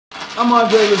I'm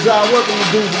Andre Lazar. Welcome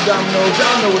to Dudes and Dominos.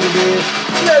 Y'all know what it is.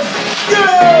 Let's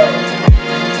go!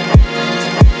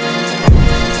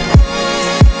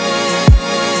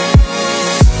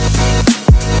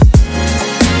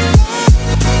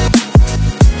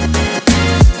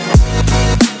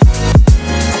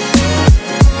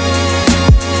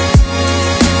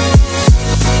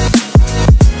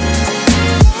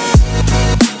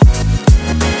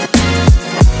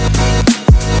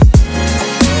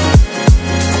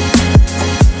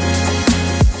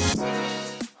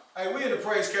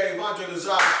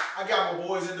 I got my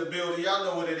boys in the building. Y'all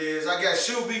know what it is. I got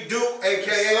Shuby Duke,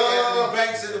 a.k.a. Anthony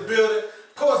Banks in the building.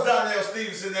 Of course, Donnell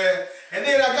Stevenson there. And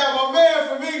then I got my man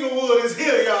from Inglewood is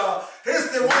here, y'all.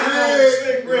 It's the one and only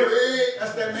Slick Rick.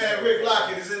 That's that man Rick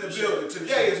Lockett is in the building.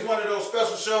 Today is one of those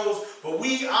special shows, but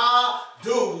we are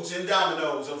Dudes and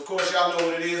Dominos. Of course, y'all know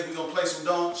what it is. We're going to play some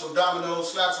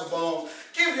dominoes, slap some bones,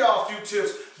 give y'all a few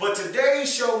tips. But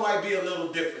today's show might be a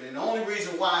little different. And the only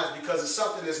reason why is because it's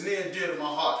something that's near and dear to my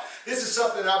heart. This is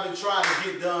something I've been trying to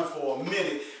get done for a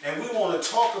minute, and we want to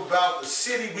talk about the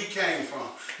city we came from.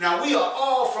 Now, we are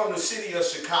all from the city of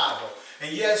Chicago,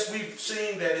 and yes, we've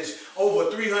seen that it's over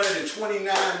 329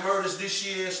 murders this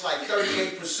year. It's like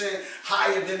 38%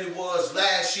 higher than it was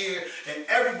last year, and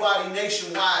everybody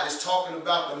nationwide is talking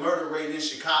about the murder rate in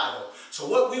Chicago. So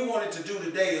what we wanted to do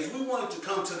today is we wanted to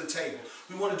come to the table.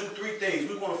 We want to do three things.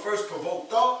 We want to first provoke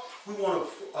thought, we want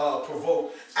to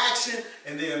provoke action,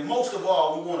 and then most of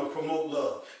all, we want to promote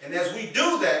love. And as we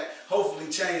do that, hopefully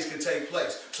change can take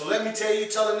place. So let me tell you,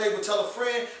 tell a neighbor, tell a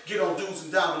friend, get on Dudes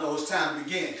and Dominos. It's time to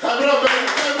begin. Come on, baby.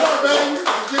 Come on, baby.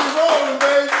 Let's get rolling,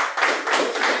 baby.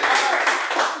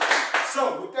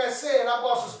 So with that said, I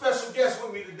brought some special guests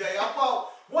with me today. I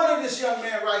brought one of this young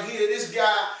man right here. This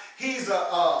guy, he's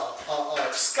a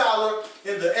scholar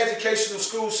in the educational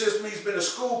school system. He's been a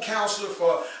school counselor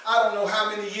for I don't know how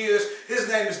many years. His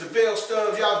name is DeVale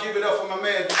Stubbs. Y'all give it up for my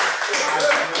man. What's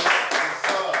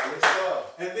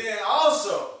up? And then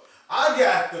also, I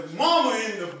got the mama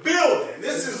in the building.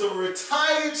 This is a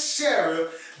retired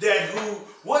sheriff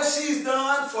what she's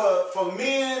done for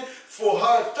men for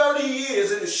her 30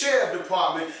 years in the sheriff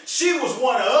department. She was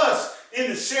one of us in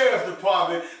the sheriff's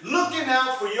department, looking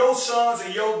out for your sons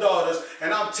and your daughters.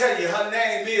 And I'm telling you, her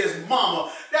name is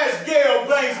Mama. That's Gail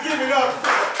Banks. Give it up for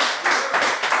her.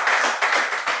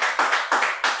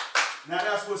 Now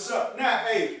that's what's up. Now,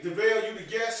 hey, DeVale, you the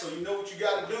guest, so you know what you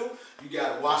got to do. You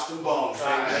got to wash them bones. All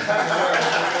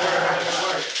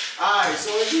right, so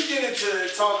if you get into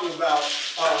talking about,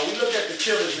 we look at the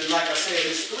killers, and like I said,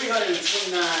 there's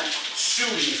 329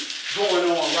 shootings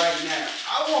going on right now.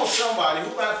 I want somebody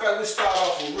who, matter of fact, let's start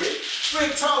off with Rick.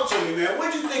 Rick, talk to me, man.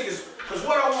 What do you think is, because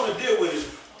what I want to deal with is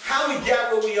how we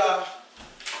got where we are,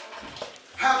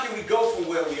 how can we go from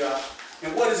where we are,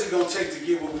 and what is it going to take to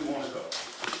get where we want to go?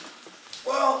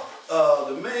 Well,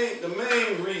 the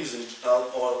main reason,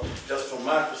 or just from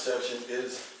my perception,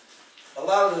 is a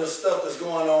lot of the stuff that's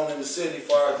going on in the city as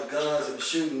far as the guns and the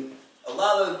shooting. A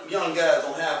lot of young guys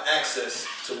don't have access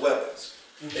to weapons.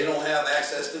 They don't have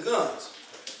access to guns.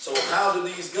 So how do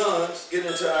these guns get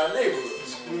into our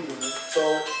neighborhoods?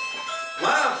 So,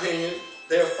 my opinion,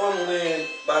 they're funneled in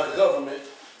by the government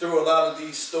through a lot of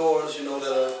these stores, you know,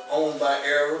 that are owned by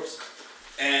Arabs.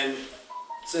 And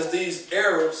since these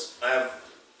Arabs have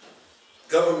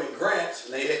government grants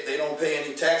and they don't pay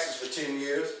any taxes for 10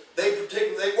 years, they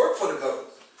work for the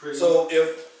government. So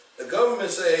if the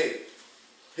government say, hey,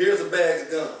 here's a bag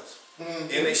of guns,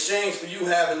 in exchange for you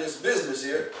having this business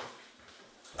here,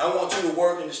 I want you to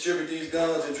work and distribute these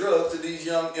guns and drugs to these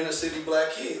young inner city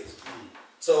black kids.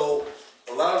 So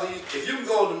a lot of these, if you can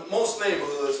go to most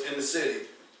neighborhoods in the city,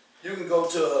 you can go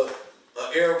to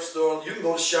an Arab store, you can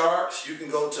go to Sharps, you can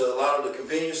go to a lot of the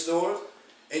convenience stores,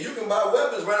 and you can buy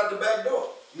weapons right out the back door.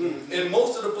 In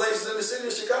most of the places in the city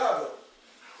of Chicago.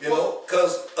 You know,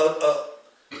 because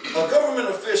a government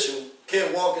official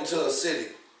can't walk into a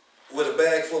city with a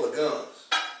bag full of guns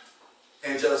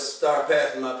and just start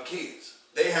passing them out to kids.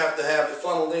 They have to have it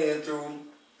funneled in through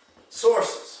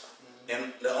sources.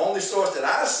 And the only source that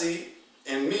I see,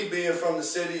 and me being from the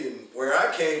city and where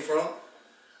I came from,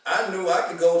 I knew I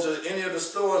could go to any of the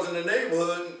stores in the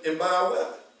neighborhood and buy a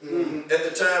weapon. At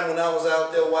the time when I was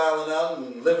out there wilding out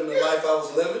and living the life I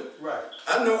was living,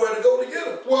 I knew where to go to get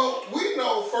them. Well, we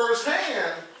know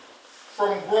firsthand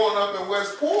from growing up in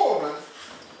West Portland,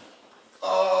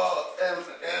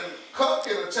 and Cup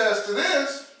can attest to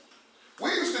this, we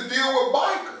used to deal with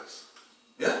bikers.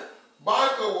 Yeah.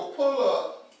 Biker would pull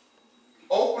up,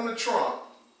 open the trunk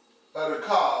of the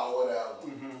car or whatever.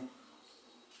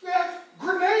 Got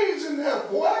grenades in there,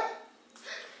 boy,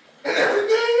 and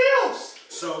everything else.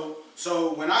 So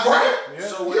So when I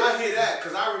hear that,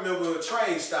 because I remember a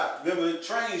train stop. Remember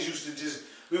trains used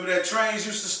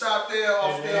to stop there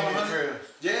off there on 100?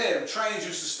 Yeah, the trains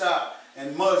used to stop.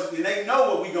 And they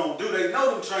know what we gonna do. They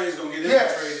know them trains gonna get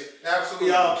infiltrated.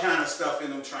 Absolutely. All kind of stuff in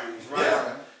them trains, right?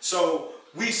 Yeah. So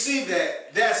we see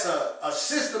that that's a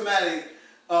systematic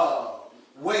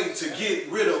way to get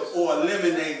rid of or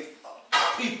eliminate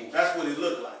people. That's what it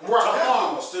looked like. Right. To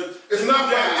harm us. It's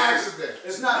not by accident.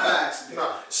 It's not by accident.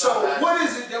 No, so what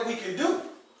is it that we can do?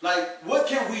 Like, what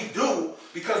can we do?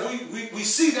 Because we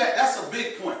see that's a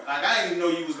big point. Like, I didn't even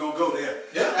know you was going to go there.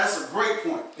 Yeah. That's a great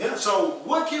point. Yeah. So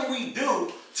what can we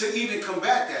do to even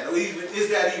combat that? Or even is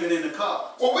that even in the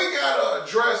cards? Well, we got to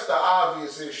address the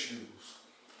obvious issues.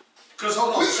 Because,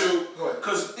 hold on, Sue.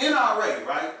 Because NRA,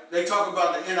 right? They talk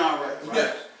about the NRA, right?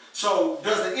 Yeah. So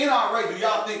does the NRA, do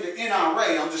y'all think the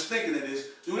NRA, I'm just thinking of this,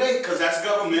 do they, because that's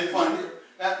government funded,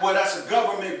 that's a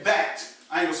government backed,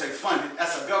 I ain't going to say funded,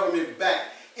 that's a government backed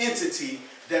entity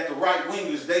that the right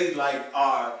wingers, they like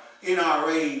are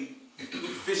NRA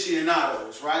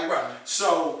aficionados, right? Right.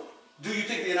 So do you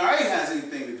think the NRA has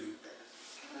anything to do with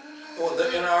that? Well, the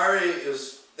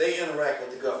NRA they interact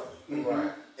with the government. Mm-hmm.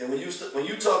 Right. And when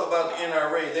you talk about the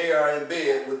NRA, they are in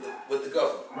bed with the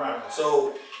government. Right.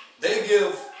 So they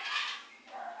give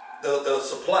the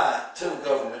supply to the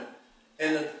government,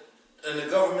 and the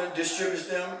government distributes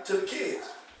them to the kids.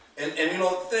 And you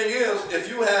know, the thing is,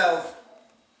 if you have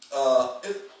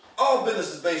all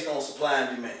business is based on supply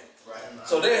and demand. Right.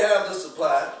 So they have the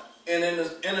supply, and in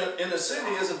the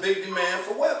city is a big demand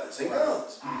for weapons and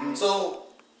guns. Mm-hmm. So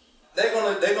they're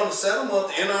gonna set them up.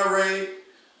 The NRA,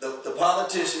 the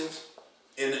politicians,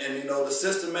 and you know the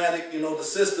systematic, you know, the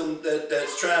system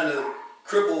that's trying to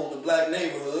cripple the black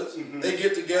neighborhoods. Mm-hmm. They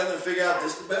get together and figure out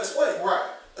this is the best way. Right.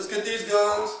 Let's get these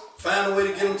guns, find a way to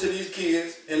get them to these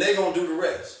kids, and they're gonna do the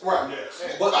rest. Right.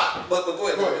 Yes. But go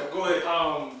ahead. Go ahead.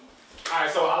 All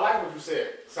right. So I like what you said.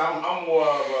 So I'm more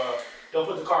of don't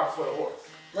put the cart before the horse.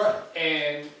 Right.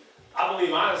 And I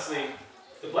believe honestly,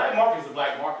 the black market is the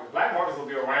black market. The black market will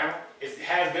be around. It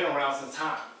has been around since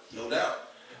time. No doubt.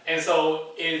 And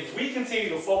so if we continue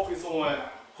to focus on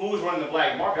who's running the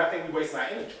black market, I think we're wasting our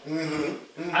energy.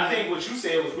 Mm-hmm. Mm-hmm. I think what you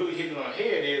said was really hitting on the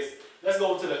head is, let's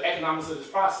go to the economics of this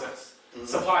process. Mm-hmm.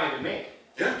 Supply and demand.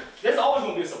 Yeah. There's always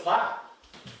going to be a supply.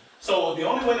 So the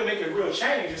only way to make a real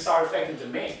change is start affecting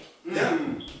demand. Yeah.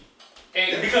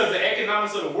 And because the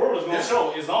economics of the world is going to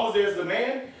show, as long as there's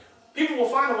demand, people will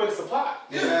find a way to supply.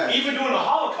 Yeah. Even during the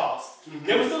Holocaust,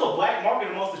 there was still a black market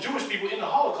amongst the Jewish people in the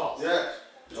Holocaust. Yeah.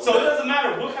 So it doesn't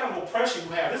matter what kind of oppression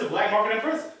you have. There's a black market in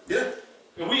prison. Yeah.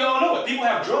 And we all know it. People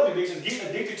have drug addictions, getting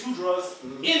addicted to drugs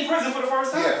in prison for the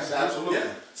first time. Yes, absolutely.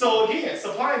 Yeah. So again,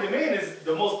 supply and demand is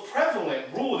the most prevalent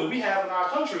rule that we have in our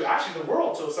country, actually the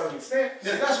world to a certain extent.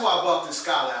 Yeah, that's why I brought this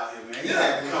scholar out here, man. He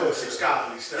had to come with some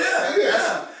scholarly stuff.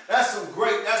 Yeah. That's some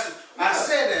great, I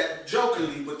said that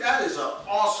jokingly, but that is an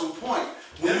awesome point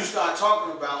when you start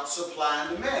talking about supply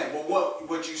and demand. But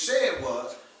what he said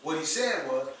was,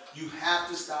 you have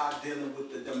to start dealing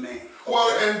with the demand. Well,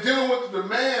 and dealing with the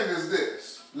demand is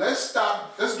this. Let's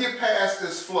get past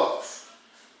this fluff.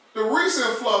 The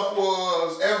recent fluff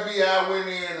was FBI went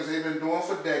in, as they've been doing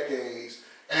for decades,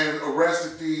 and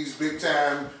arrested these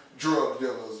big-time drug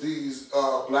dealers, these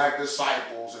black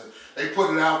disciples, and they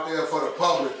put it out there for the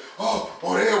public. Oh,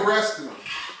 they arrested them.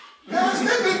 Guys,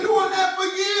 they've been doing that for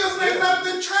years and ain't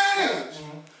nothing changed.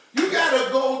 You gotta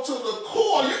go to the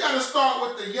core. You gotta start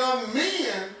with the young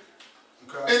men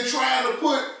and trying to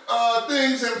put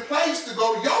things in place to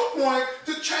go to your point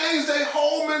to change their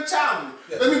whole mentality.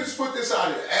 Yeah. Let me just put this out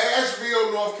here.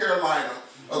 Asheville, North Carolina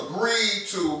agreed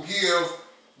to give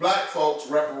black folks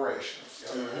reparations.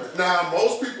 Mm-hmm. Now,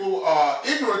 most people are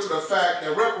ignorant to the fact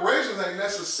that reparations ain't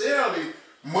necessarily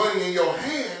money in your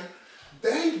hand.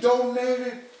 They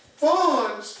donated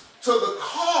funds to the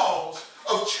cause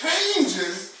of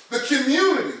changing the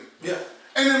community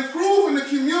and improving the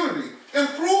community,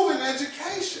 improving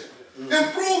education,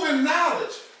 improving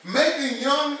knowledge, making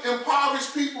young,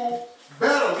 impoverished people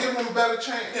better, giving them a better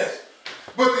chance. Yes.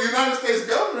 But the United States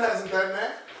government hasn't done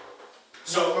that.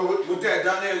 So with that,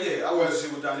 Donnell, I want to see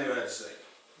what Donnell had to say.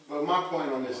 But my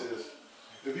point on this is,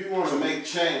 if you want to make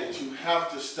change, you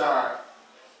have to start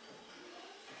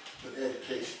with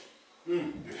education.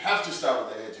 You have to start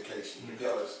with the education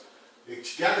because you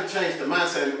got to change the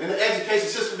mindset. In the education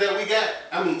system that we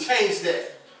got, change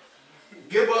that.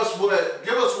 Give us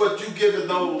what you giving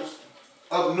those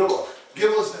up north.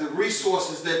 Give us the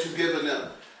resources that you're giving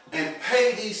them. And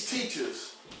pay these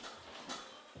teachers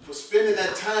for spending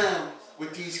that time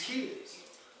with these kids.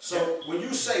 So when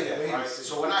you say that, right?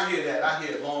 So when I hear that, I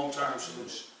hear long-term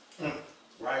solution.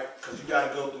 right? Because you got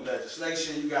to go through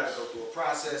legislation, you got to go through a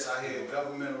process. I hear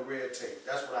governmental red tape.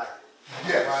 That's what I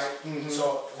hear. Yes. Right?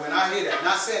 So when I hear that,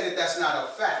 not saying that that's not a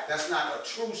fact, that's not a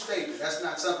true statement, that's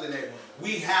not something that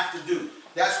we have to do.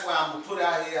 That's why I'm going to put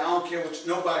out here, I don't care what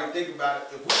nobody think about it.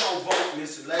 If we don't vote in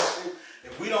this election,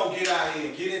 if we don't get out here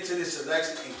and get into this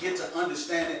election and get to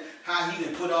understanding how he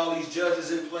done put all these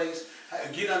judges in place,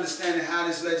 get understanding how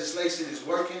this legislation is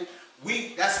working,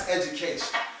 that's education.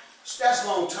 That's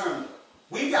long term.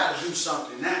 We got to do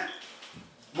something now.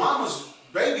 Mama's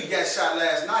baby got shot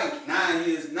last night, 9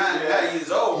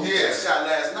 years old. He got shot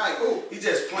last night. He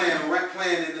just playing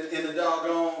in the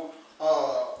doggone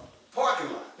parking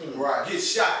lot. Right. Get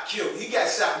shot, killed. He got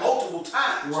shot multiple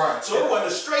times. Right. So it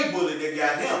wasn't a stray bullet that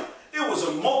got him. It was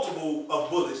a multiple of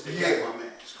bullets that got my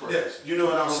man. Yes. You know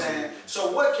what I'm saying?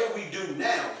 So what can we do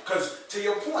now? Because to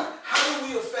your point, how do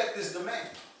we affect this demand?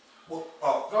 Well,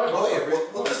 Go ahead,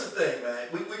 Rick. Well, this is the thing, man.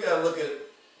 We got to look at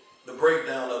the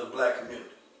breakdown of the black community.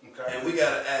 Okay. And we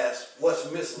got to ask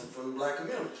what's missing from the black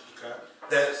community. Okay.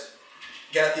 That's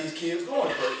got these kids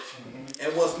going crazy.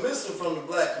 And what's missing from the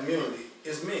black community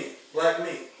is me, black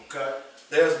me. Okay.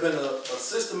 There's been a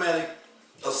systematic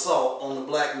assault on the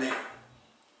black man.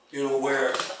 You know,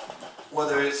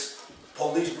 whether it's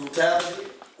police brutality,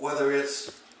 whether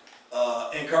it's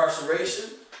incarceration,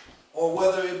 or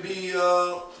whether it be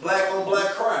black on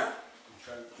black crime.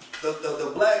 Okay.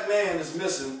 The black man is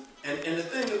missing. And the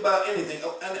thing about anything,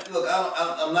 and look,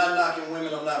 I'm not knocking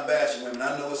women, I'm not bashing women.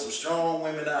 I know there's some strong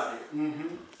women out here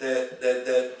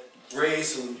that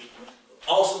raise some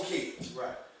awesome kids.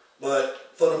 Right.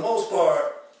 But for the most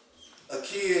part, a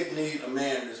kid needs a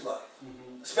man in his life,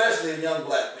 especially a young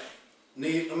black man.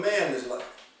 Need a man in his life.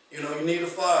 You know, you need a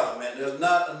father, man. There's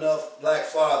not enough black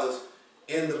fathers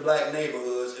in the black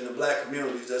neighborhoods, in the black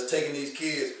communities that's taking these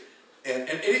kids. And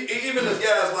even the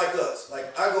guys like us,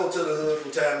 like I go to the hood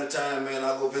from time to time, man.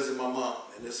 I go visit my mom,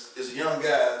 and it's young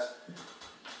guys.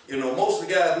 You know, most of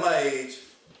the guys my age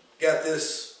got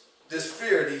this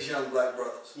fear of these young black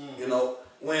brothers. You know,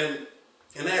 when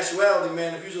in actuality,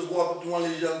 man, if you just walk up to one of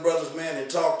these young brothers, man, and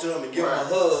talk to them and give them a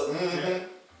hug,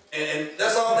 and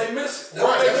that's all they miss.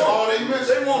 That's all they miss.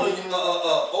 They want an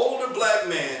older black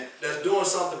man that's doing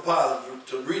something positive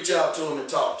to reach out to them and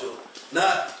talk to them.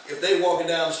 Not if they walking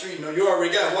down the street. You know, you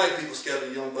already got white people scared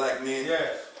of young black men.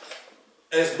 Yeah.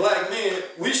 As black men,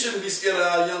 we shouldn't be scared of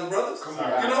our young brothers. Come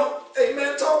on. You know, hey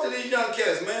man, talk to these young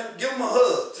cats, man. Give them a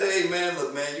hug. Say, hey man,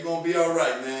 look, man, you're gonna be all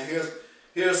right, man.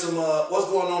 Here's some what's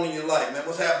going on in your life, man.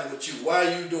 What's happening with you? Why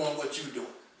are you doing what you doing?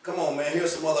 Come on, man.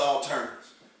 Here's some other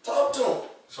alternatives. Talk to them.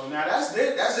 So now that's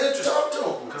interesting. Talk to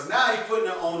them. Because now he's putting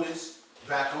the onus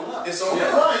back on us. It's on Yeah,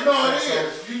 us. right.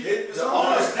 No, it is. The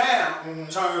onus now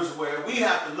turns where we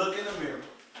have to look in the mirror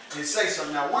and say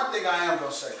something. Now, one thing I am going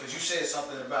to say, because you said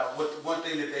something about one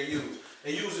thing that they use.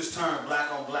 They use this term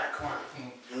black on black crime.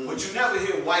 But you never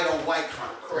hear white on white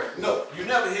crime. Correct. No, you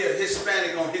never hear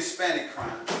Hispanic on Hispanic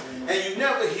crime. And you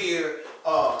never hear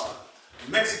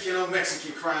Mexican on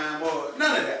Mexican crime or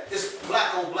none of that. It's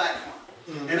black on black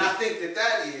crime. And I think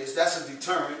that's a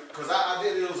deterrent, because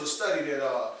there was a study that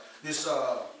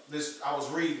I was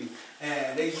reading,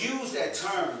 and they used that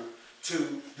term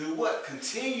to do what?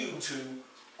 Continue to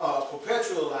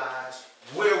perpetualize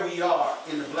where we are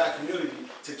in the black community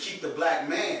to keep the black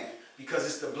man, because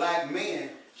it's the black man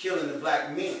killing the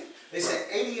black men. They said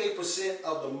 88%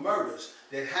 of the murders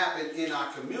that happen in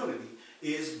our community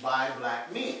is by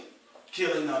black men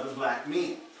killing other black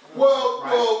men.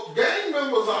 Well, gang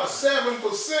members are 7%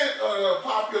 of the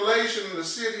population in the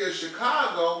city of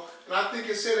Chicago, and I think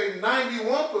it said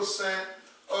 91%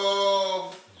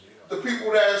 of the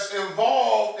people that's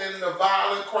involved in the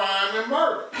violent crime and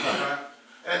murder.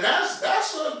 And that's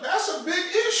a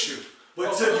big issue.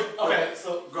 But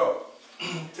so go.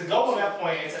 To go on that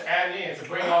point and to add in, to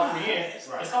bring all three in, it's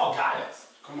called guidance.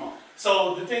 Come on.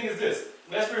 So the thing is this,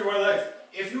 let's be realistic.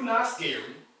 If you're not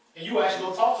scary, and you actually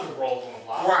go talk to the bros on the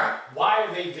block, why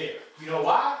are they there? You know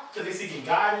why? Because they're seeking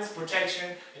guidance, protection,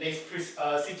 and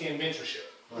they're seeking mentorship.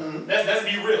 Let's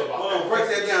be real about that. Break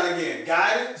that down again.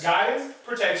 Guidance? Guidance,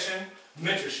 protection,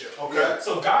 mentorship. Okay.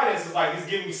 So guidance is like, it's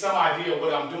giving me some idea of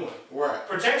what I'm doing. Right.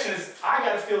 Protection is, I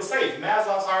gotta feel safe.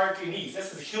 Maslow's hierarchy of needs.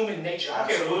 This is human nature. I don't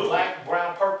care if it's black,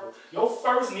 brown, purple. Your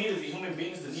first need as a human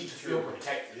being is the need to feel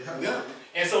protected. Yeah.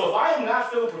 And so if I am not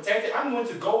feeling protected, I'm going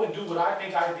to go and do what I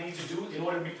think I need to do in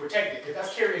order to be protected. If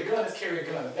that's carry a gun, let's carry a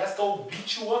gun. If that's go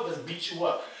beat you up, let's beat you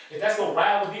up. If that's go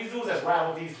ride with these dudes, let's ride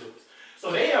with these dudes.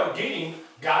 So they are getting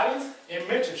guidance and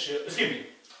mentorship,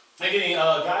 they're getting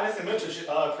guidance and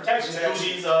mentorship, protection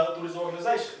through this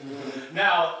organization.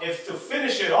 Now, if to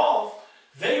finish it off,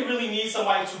 they really need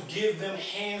somebody to give them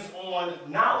hands-on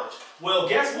knowledge. Well,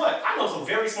 guess what? I know some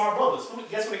very smart brothers.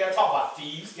 Guess what they got to talk about?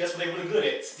 Thieves. Guess what they really good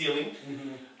at? Stealing.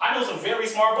 I know some very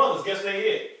smart brothers. Guess what they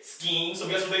did? Scheme. So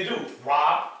guess what they do?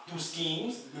 Rob, do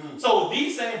schemes. So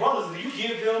these same brothers, if you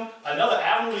give them another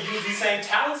avenue to use these same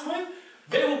talents with,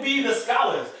 they will be the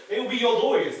scholars. They will be your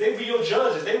lawyers. They will be your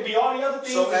judges. They will be all the other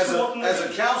things. So as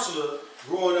a counselor,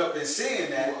 growing up and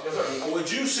seeing that,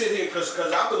 would you sit here, because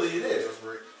I believe this.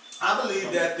 I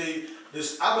believe that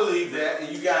I believe that, and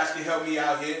you guys can help me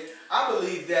out here. I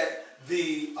believe that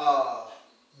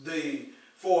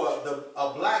for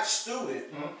a black student,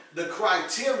 the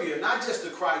criteria, not just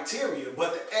the criteria,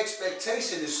 but the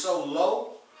expectation is so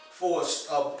low for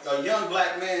a young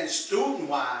black man,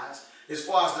 student-wise, as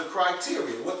far as the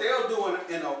criteria. What they'll do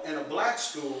in a black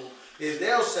school is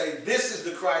they'll say this is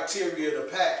the criteria to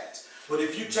pass. But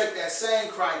if you take that same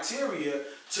criteria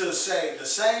to, say, the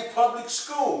same public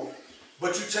school,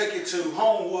 but you take it to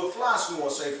Homewood,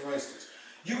 Flossmoor, say for instance.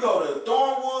 You go to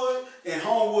Thornwood and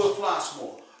Homewood,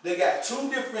 Flossmoor. They got two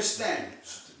different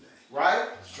standards, right?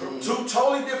 Two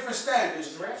totally different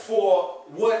standards for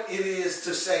what it is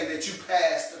to say that you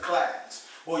passed the class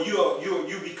or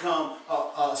you become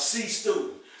a C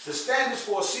student. The standards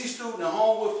for a C student at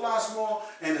Homewood, Flossmoor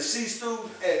and a C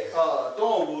student at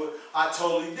Thornwood are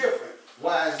totally different.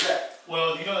 Why is that?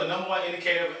 Well, you know the number one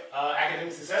indicator of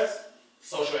academic success?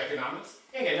 Social economics.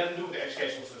 It ain't got nothing to do with the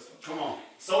educational system. Come on.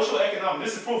 Social economics.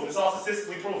 This is proven. It's all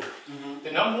statistically proven.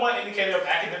 The number one indicator of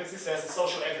academic success is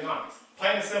social economics.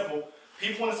 Plain and simple,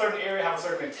 people in a certain area have a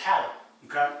certain mentality.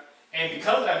 Okay. And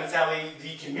because of that mentality,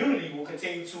 the community will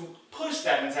continue to push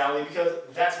that mentality because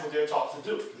that's what they're taught to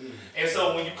do. And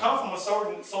so when you come from a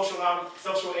certain social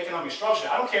economic structure,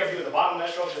 I don't care if you're at the bottom of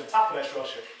that structure or the top of that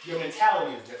structure, your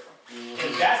mentality is different.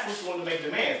 And that's what's going to make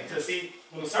demands. Because see,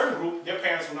 in a certain group, their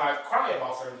parents will not cry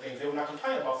about certain things. They will not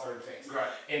complain about certain things. Right.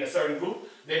 In a certain group,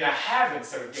 they're not having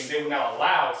certain things. They will not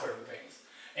allow certain things.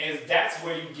 And that's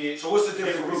where you get. So what's the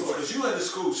different groups? Because you in the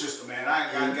school system, man.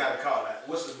 I ain't got to call that.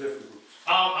 What's the different groups?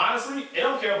 Honestly, they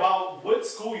don't care about what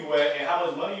school you at and how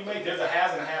much money you make. There's a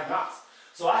haves and a have-nots.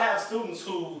 So I have students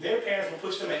who their parents will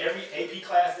push them in every AP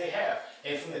class they have.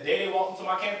 And from the day they walk into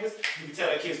my campus, you can tell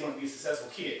that kid's going to be a successful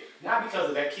kid. Not because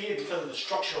of that kid, because of the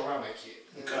structure around that kid.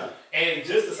 Okay. And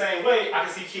just the same way, I can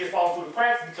see kids falling through the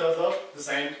cracks because of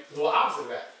the little opposite of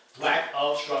that. Lack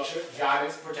of structure,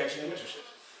 guidance, protection, and mentorship.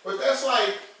 But that's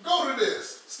like, go to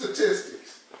this,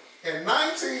 statistics. In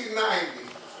 1990,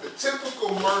 the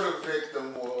typical murder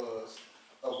victim was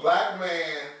a black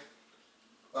man,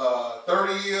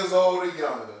 30 years old or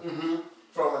younger,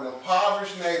 from an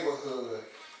impoverished neighborhood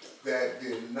that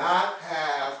did not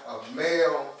have a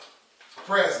male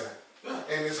present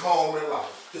in his home and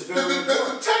life. The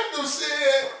detective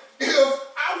said if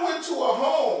I went to a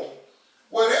home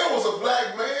where there was a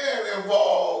black man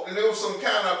involved and there was some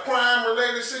kind of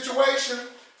crime-related situation,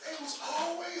 they was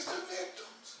always the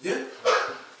victims. Yeah.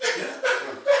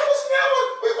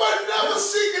 We were never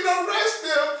seeking to arrest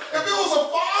them. If it was a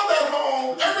father at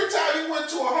home, every time he went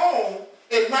to a home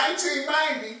in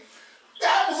 1990,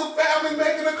 that was a family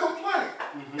making a complaint.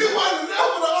 It wasn't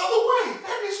never the other way.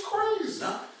 That is crazy.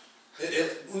 No.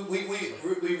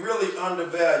 We really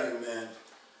undervalue, man,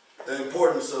 the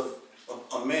importance of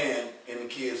a man in a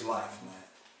kid's life,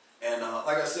 man. And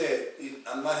like I said,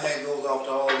 my hat goes off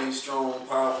to all these strong,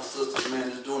 powerful sisters, man,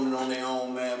 that's doing it on their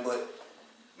own, man. But,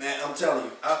 man, I'm telling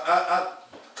you, I'm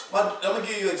going to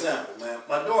give you an example, man.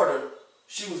 My daughter,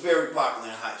 she was very popular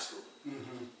in high school.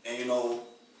 And, you know,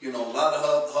 a lot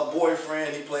of her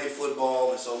boyfriend, he played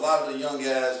football, and so a lot of the young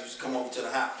guys used to come over to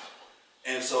the house.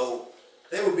 And so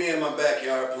they would be in my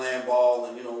backyard playing ball,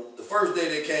 and, you know, the first day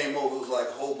they came over, it was like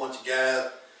a whole bunch of guys,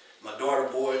 my daughter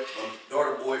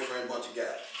boyfriend, bunch of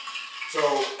guys. So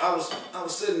I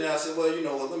was sitting there, I said, well, you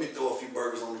know what, let me throw a few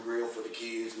burgers on the grill for the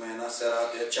kids, man. I sat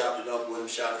out there, chopped it up with them,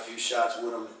 shot a few shots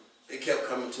with them. They kept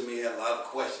coming to me, had a lot of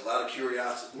questions, a lot of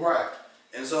curiosity. Right.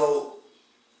 And so,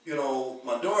 you know,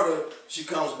 my daughter, she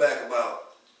comes back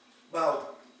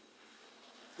about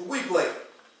a week later.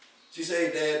 She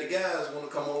said, hey, Dad, the guys want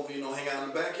to come over, you know, hang out in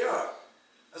the backyard.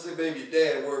 I said, baby, your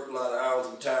dad worked a lot of hours.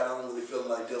 I'm tired. I don't really feel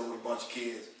like dealing with a bunch of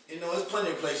kids. You know, there's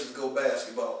plenty of places to go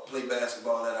play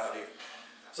basketball out here.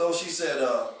 So she said,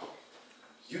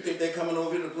 you think they coming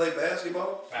over here to play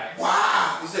basketball? Right.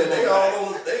 Wow. He said, they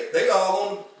all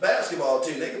on the basketball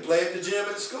team. They can play at the gym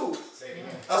at the school.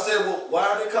 I said, well, why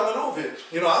are they coming over here?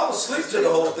 You know, I was asleep to the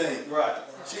whole thing. Right.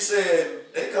 She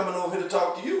said, they coming over here to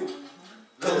talk to you.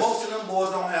 Because most of them boys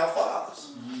don't have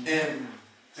fathers. And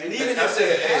even I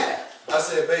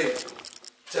said, baby,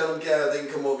 tell them guys they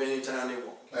can come over anytime they want.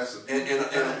 That's a And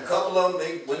a couple of them,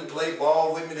 they went and play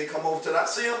ball with me. They come over to I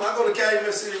see them. I go to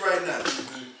Calumet City right now.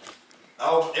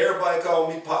 Everybody call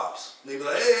me Pops. They be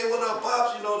like, hey, what up,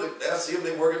 Pops? You know, I see them.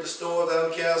 They work at the store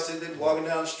down in Cal City. They walking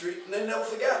down the street, and they never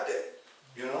forgot that.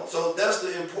 You know, so that's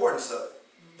the importance of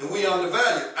it. And we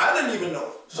undervalued. I didn't even know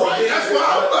it. So that's why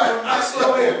I'm like,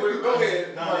 Go ahead, go ahead.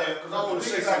 Because I want to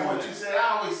say something. What you said,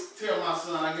 I always tell my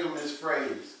son, I give him this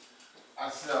phrase. I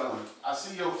tell him, I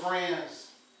see your friends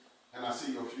and I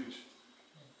see your future.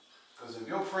 Because if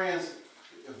your friends,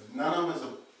 if none of them is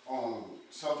on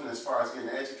something as far as getting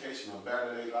an education or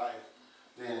better their life,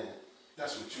 then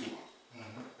that's what you want.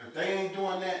 If they ain't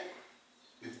doing that,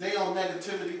 if they on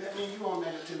negativity, that means you on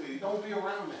negativity. Don't be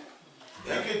around that.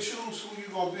 You can choose who you're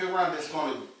going to be around that's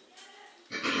going to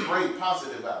bring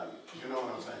positive out of you. You know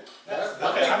what I'm saying? I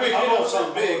think Rick hit on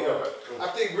something big though. I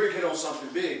think Rick hit on something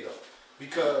big though.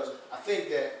 Because I think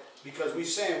that, because we're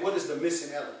saying what is the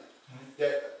missing element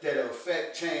that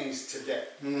affect change today.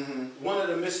 One of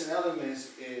the missing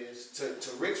elements is,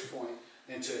 to Rick's point,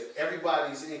 and to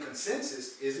everybody's in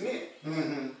consensus, is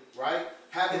men. Right?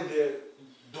 Having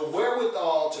the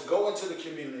wherewithal to go into the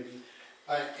community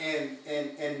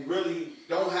and really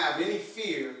don't have any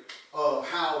fear of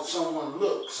how someone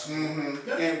looks,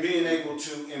 and being able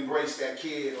to embrace that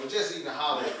kid or just even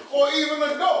holler at them. or even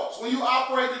adults, when you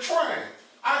operate the train,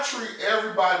 I treat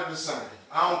everybody the same.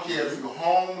 I don't care if you're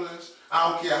homeless. I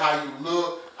don't care how you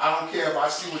look. I don't care if I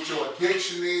see what your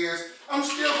addiction is. I'm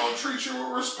still going to treat you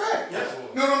with respect. You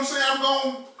know what I'm saying? I'm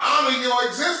going to honor your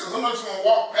existence. I'm not just going to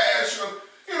walk past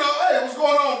you. You know, hey, what's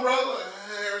going on, brother?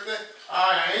 Everything.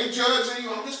 I ain't judging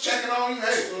you. I'm just checking on you.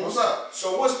 Hey, what's up?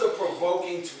 So what's the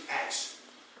provoking to action?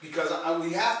 Because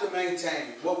we have to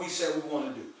maintain what we said we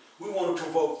want to do. We want to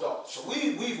provoke thought. So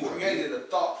we've created a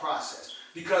thought process.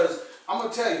 Because I'm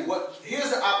going to tell you,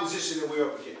 here's the opposition that we're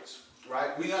up against,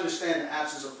 right? We understand the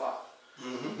absence of father.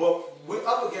 But we're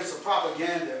up against a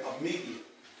propaganda of media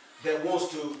that wants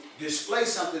to display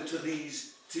something to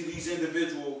these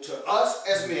individuals, to us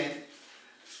as men,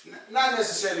 not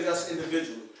necessarily us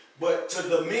individually, but to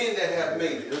the men that have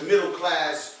made it, the middle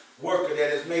class worker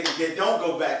that has made it, that don't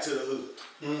go back to the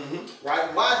hood.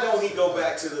 Right? Why don't he go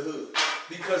back to the hood?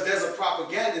 Because there's a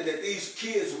propaganda that these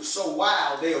kids are so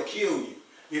wild, they'll kill you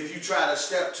if you try to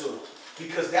step to them.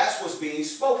 Because that's what's being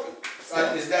spoken.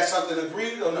 Is that something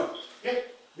agreed or no?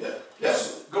 Yeah.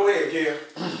 Yes. Go ahead, Gary.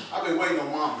 I've been waiting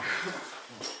on Mama.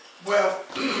 Well,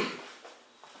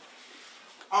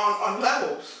 on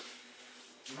levels,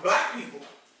 black people,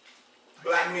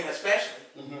 black men especially,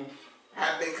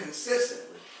 have been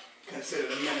consistently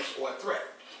considered a menace or a threat.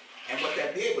 And what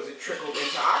that did was it trickled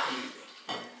into our community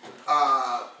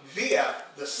via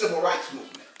the civil rights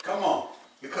movement. Come on.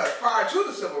 Because prior to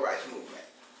the civil rights movement,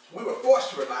 we were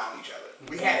forced to rely on each other.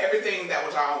 We had everything that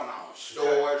was our own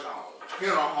stores, our own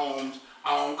funeral homes,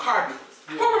 our own car dealers.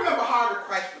 Who remember Harvard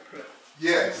Chrysler Plymouth?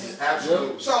 Yes,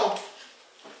 absolutely. So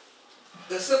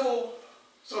the civil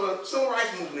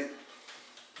rights movement,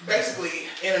 basically,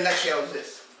 in a nutshell, is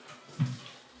this: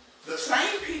 the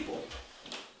same people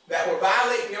that were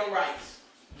violating your rights,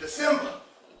 December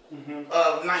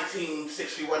of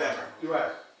 1960, whatever,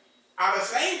 Right. are the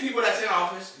same people that's in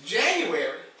office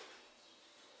January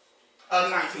of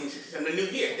 1967, the new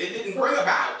year. It didn't bring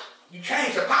about, you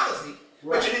changed the policy,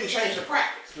 but you didn't change the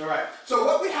practice. Right. So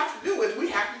what we have to do is we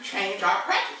have to change our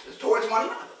practices towards one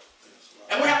another.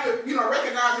 And we have to,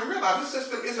 recognize and realize the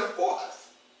system isn't for us.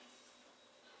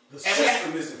 The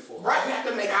system isn't for us. Right, we have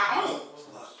to make our own.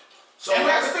 So and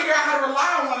we have to figure out how to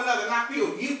rely on one another, not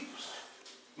feel used.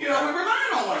 We're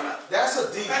relying on one another. That's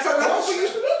what we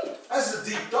used to do. That's a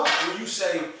deep thought when you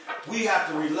say we have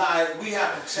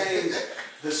to change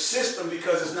the system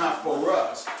because it's not for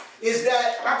us. We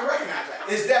have to recognize that.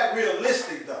 Is that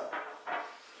realistic though?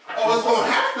 Oh, it's going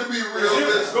to have to be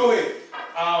realistic. Go ahead.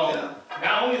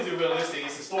 Not only is it realistic,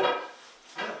 it's historic.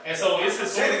 And so it's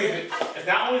historic. It's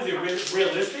not only is it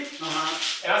realistic,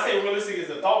 and I say realistic is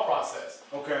the thought process.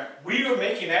 Okay. We are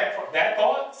making that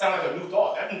thought sound like a new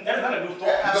thought. That's not a new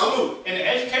thought. Absolutely. And the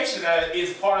education that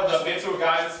is part of the mentor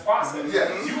guidance process.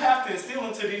 Yes. You have to instill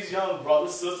into these young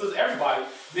brothers, sisters, everybody,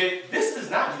 that this is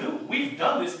not new. We've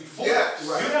done this before. Yes.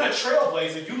 You're not a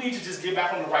trailblazer. You need to just get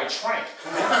back on the right track.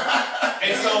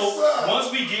 And so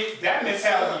once we get that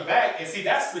mentality back, and see,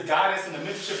 that's the guidance and the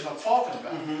mentorship that I'm talking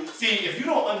about. See, if you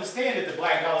don't understand that the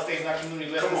black dollar stays in our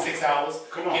community less than 6 hours,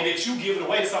 and that you give it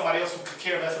away to somebody else who could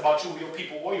care less about you, your people,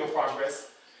 or your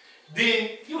progress, then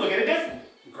you look at it differently.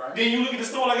 Okay. Then you look at the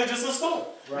store like it's just a store.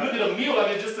 Right. You look at a meal like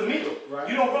it's just a meal. Right.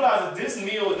 You don't realize that this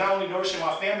meal is not only nourishing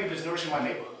my family, but it's nourishing my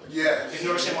neighborhood. Yes. It's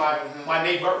nourishing my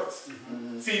neighbors.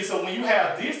 See, so when you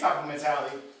have this type of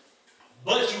mentality,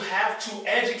 but you have to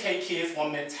educate kids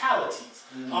on mentalities.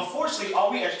 Unfortunately,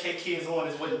 all we educate kids on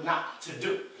is what not to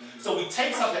do. So we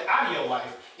take something out of your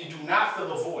life and do not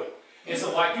fill a void. And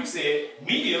so like you said,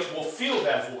 media will fill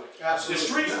that void. Absolutely.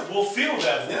 The streets will fill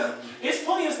that void. Yeah. It's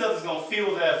plenty of stuff that's going to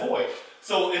fill that void.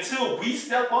 So until we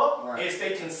step up and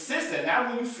stay consistent, not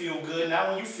when you feel good, not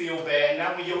when you feel bad,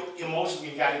 not when your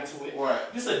emotions got into it. Right.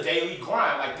 This is a daily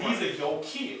grind. Like these are your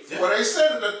kids. Well, they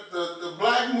said that the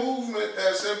black movement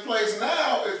that's in place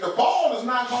now, the ball is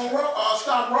not going to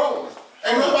stop rolling.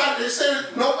 And nobody, they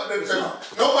said nobody's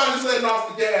letting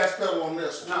off the gas pedal on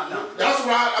this one. No. That's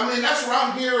what that's what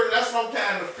I'm hearing. That's what I'm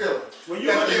kind of feeling. When you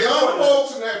that the young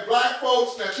folks and that black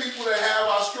folks and that people that have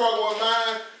our struggle in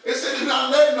mind, they said they're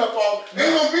not letting up all.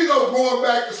 Ain't gonna be no going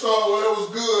back to song where it was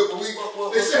good,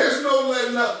 but they said there's no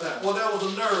letting up now. Well, that was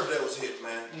a nerve that was hit,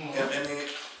 man. And I mean,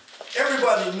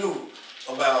 everybody knew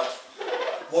about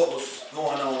what was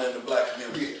going on in the black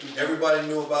community. Everybody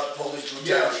knew about the police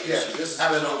brutality issue. This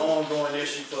has been an ongoing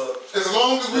issue for as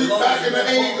long as we back in the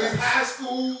 80s, high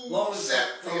school, long as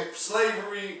from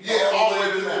slavery all the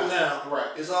way to now. Right.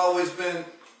 It's always been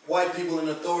white people in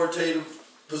authoritative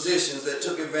positions that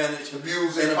took advantage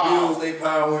abused their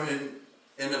power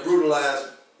and brutalized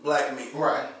black men.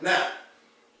 Right. Now,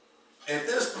 at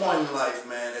this point in life,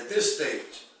 man, at this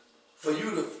stage, for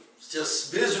you to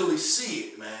just visually see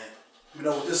it, man, you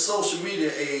know, with this social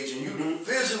media age, and you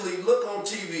visually look on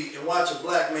TV and watch a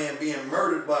black man being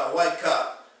murdered by a white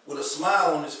cop with a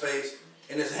smile on his face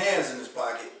and his hands in his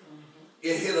pocket,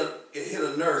 it hit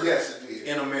a nerve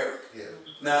in America. Yeah.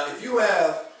 Now, if you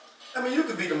have, I mean, you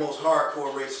could be the most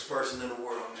hardcore racist person in the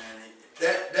world, man.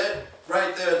 That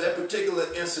right there, that particular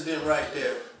incident right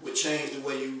there would change the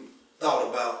way you thought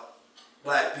about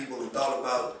black people and thought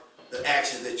about the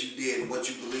actions that you did and what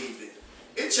you believed in.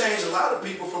 It changed a lot of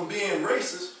people from being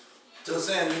racist to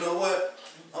saying, you know what,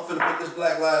 I'm finna put this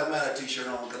Black Lives Matter t-shirt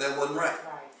on because that wasn't right.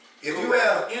 If you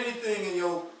have anything in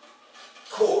your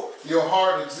core, your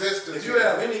heart existence, if you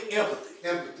have any empathy,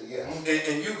 yes,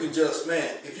 and you can just,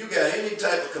 man, if you got any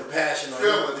type of compassion or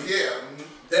empathy,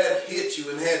 that hit you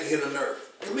and had to hit a nerve.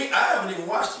 To me, I haven't even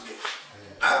watched it yet.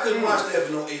 I couldn't watch that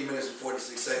for no 8 minutes and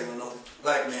 46 seconds with no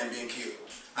black man being killed.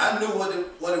 I knew what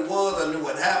it was, I knew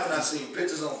what happened, I seen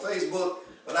pictures on Facebook,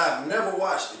 but I've never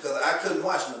watched it because I couldn't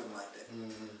watch nothing like that.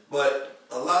 But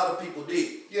a lot of people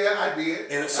did. Yeah, I did.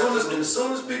 And as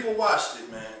soon as people watched it,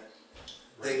 man,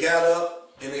 they got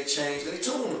up and they changed their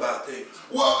tune about things.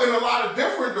 Well, in a lot of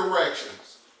different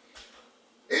directions.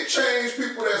 It changed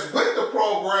people that's with the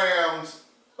program's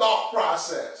thought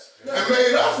process and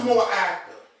made us more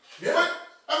active. Yeah. But,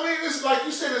 I mean, it's like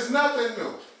you said, it's nothing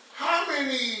new. How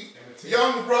many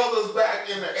young brothers back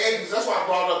in the 80s, that's why I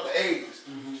brought up the 80s,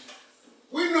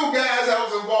 we knew guys that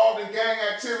was involved in gang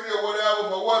activity or whatever,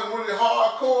 but wasn't really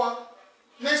hardcore.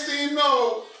 Next thing you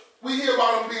know, we hear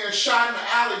about them being shot in the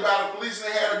alley by the police and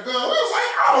they had a gun. We was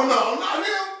like, oh no, not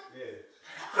him.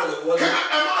 Am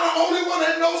I the only one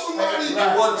that knows somebody?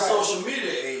 It wasn't social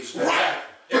media age. Right.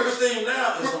 Everything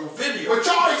now is on video. But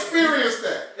y'all experienced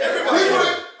that.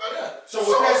 Everybody. So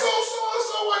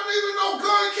wasn't even no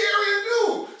gun carrying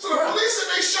dude. So the police said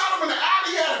they shot him in the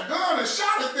alley, had a gun and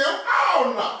shot at them.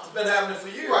 Oh no. It's been happening for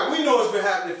years. Right, we know it's been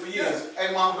happening for years.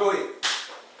 Hey Mom, go ahead.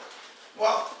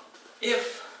 Well,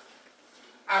 if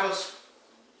I was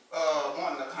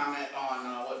wanting to comment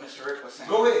on what Mr. Rick was saying.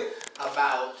 Go ahead.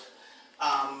 About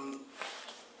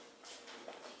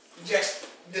just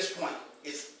this point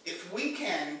is if we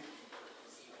can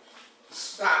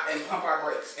stop and pump our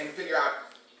brakes and figure out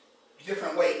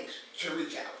different ways to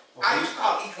reach out. I used to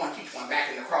call it each one teach one back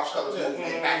in the cross colors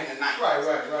movement back in the 90s.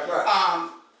 Right.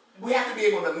 We have to be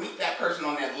able to meet that person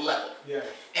on that level. Yeah.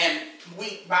 And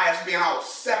we, by us being all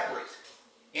separate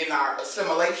in our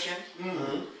assimilation,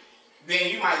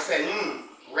 then you might say,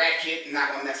 ratchet,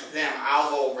 not gonna mess with them.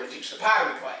 I'll go over and teach the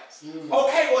pottery class.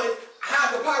 Okay, well,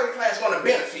 how's the pottery class gonna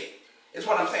benefit? Is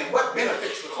what I'm saying. What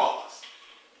benefits the cause?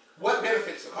 What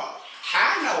benefits the cause?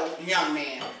 I know, young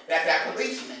man, that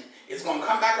policeman is gonna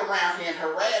come back around here and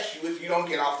harass you if you don't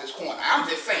get off this corner. I'm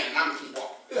just saying, I'm gonna keep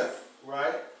walking. Yeah.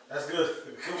 Right. That's good.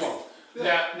 Come on.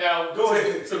 Now go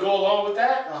ahead. To go along with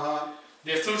that,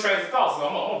 There's two trains of thought. So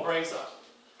I'm gonna bring some.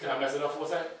 Can I mess it up for a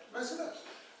second? Mess it up.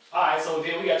 All right. So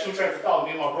then we got two trains of thought.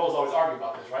 Me and my bros always argue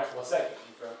about this, right? For a second.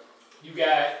 Okay. You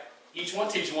got each one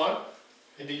teach one,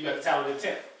 and then you got the talented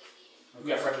 10. You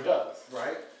got Frederick Douglass,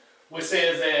 right? Which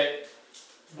says that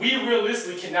we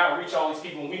realistically cannot reach all these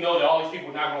people, and we know that all these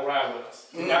people are not going to ride with us.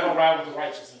 They're not going to ride with the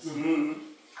righteousness.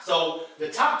 So the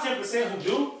top 10% who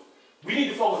do, we need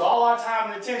to focus all our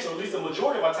time and attention, or at least the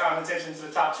majority of our time and attention, to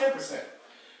the top 10%.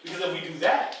 Because if we do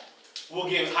that, we'll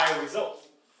get higher results.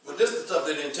 But this is the stuff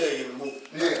they didn't tell you in the movie.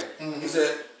 Yeah. He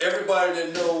said, everybody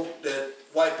that know that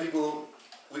white people,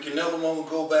 we can never longer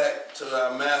go back to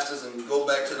our masters and go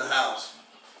back to the house.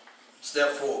 Step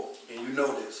forward. And you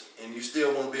know this. And you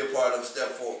still want to be a part of step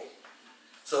forward.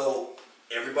 So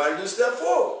everybody didn't step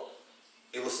forward.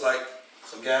 It was like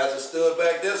some guys that stood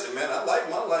back there said, man, I like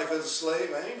my life as a slave.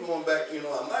 I ain't going back, you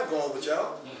know, I'm not going with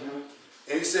y'all.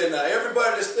 And he said, now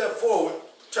everybody that stepped forward,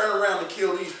 turn around and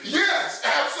kill these people. Yes,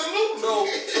 absolutely.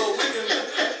 So we can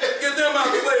get them out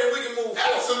of the way and we can move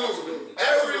forward. Absolutely.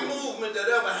 Every Absolutely. movement that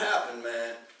ever happened,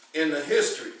 man, in the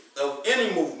history of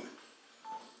any movement,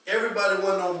 everybody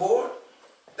wasn't on board.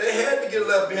 They had to get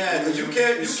left behind because you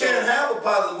can't have a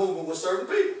positive movement with certain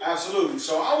people. Absolutely.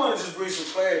 So I want to just bring some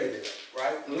clarity there,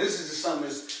 right? And this is just something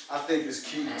that I think is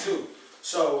key too.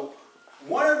 So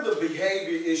one of the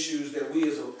behavior issues that we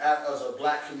as a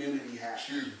black community have,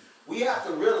 we have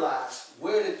to realize,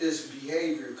 where did this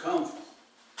behavior come from?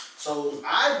 So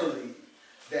I believe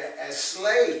that as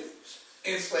slaves,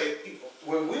 Enslaved people.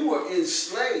 when we were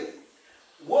enslaved,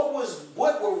 what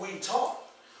were we taught?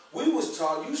 We was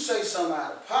taught, you say something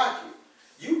out of pocket,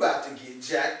 you about to get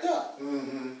jacked up,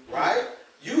 right?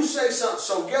 You say something,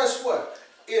 so guess what?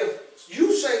 If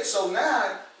you say, so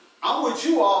now I'm with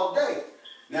you all day.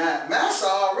 Now, Massa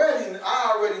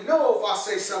I already know if I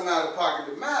say something out of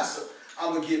pocket to Massa,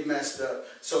 I'm going to get messed up.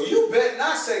 So you better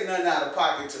not say nothing out of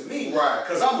pocket to me, Right.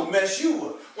 because I'm going to mess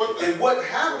you up. And what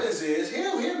happens is,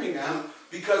 hear me now,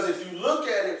 because if you look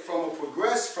at it from a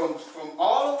from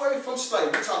all the way from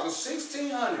slavery, we're talking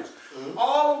 1600s,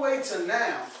 all the way to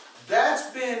now, that's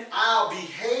been our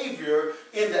behavior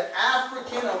in the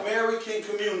African American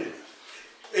community.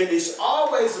 And it's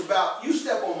always about, you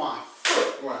step on my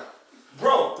foot. Right.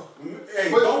 Bro,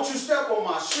 hey, don't you step on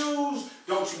my shoes,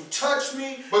 don't you touch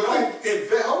me, But don't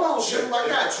invade, hold on, shit, I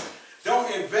got you.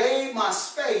 Don't invade my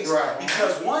space, Right.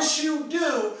 because once you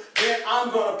do, then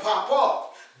I'm gonna pop off.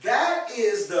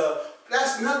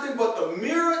 That's nothing but the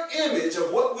mirror image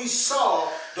of what we saw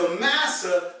the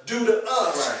massa do to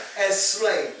us as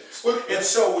slaves. And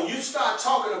so when you start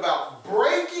talking about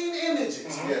breaking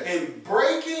images and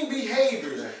breaking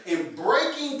behaviors and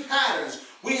breaking patterns,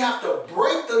 we have to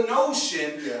break the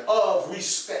notion of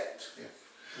respect.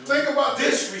 Think about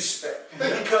this. Disrespect.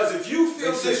 Because if you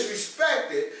feel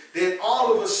disrespected, then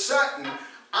all of a sudden,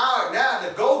 now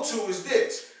the go-to is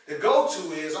this. The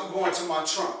go-to is, I'm going to my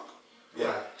trunk.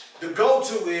 Right. The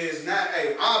go-to is, now,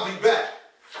 hey, I'll be back.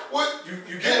 What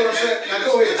You get what I'm saying? Now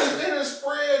go ahead. It has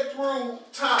spread through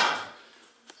time.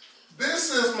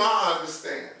 This is my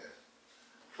understanding.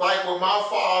 Like with my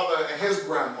father and his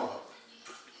grandmother,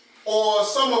 or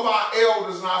some of our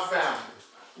elders in our family.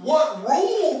 What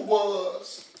ruled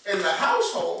was in the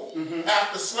household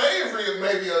after slavery,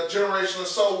 maybe a generation or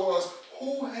so, was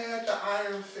who had the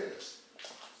iron fist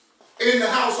in the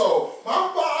household.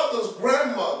 My father's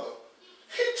grandmother,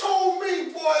 he told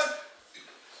me, boy,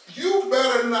 you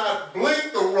better not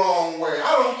blink the wrong way.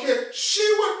 I don't care. She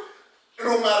would, it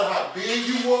don't matter how big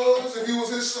you was, if you was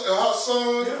her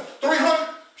son,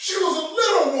 300, she was a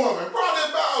little woman, probably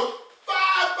about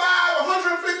 5'5",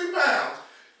 150 pounds.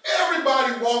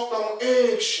 Everybody walked on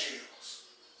eggshells.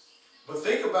 But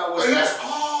think about what's And that's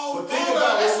all.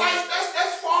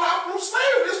 That's fall out from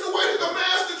slavery. It's the way that the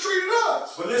master treated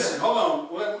us. But listen, hold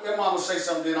on. Let Mama say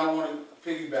something, I want to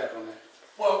piggyback on that.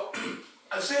 Well,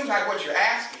 it seems like what you're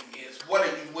asking is, what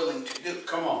are you willing to do?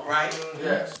 Come on. Right?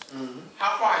 Yes.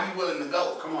 How far are you willing to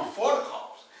go? Come on. For the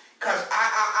cause. Because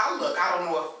I look, I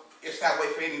don't know if it's that way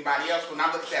for anybody else. When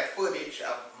I look at that footage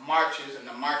of marches and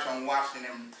the March on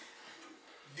Washington, and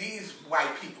these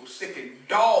white people sicking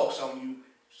dogs on you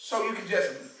so you can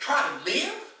just try to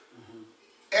live?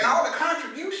 And all the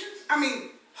contributions? I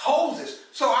mean, hoses.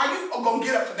 So are you going to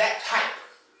get up for that type?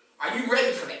 Are you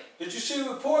ready for that? Did you see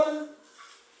with Portland?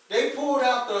 They pulled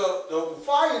out the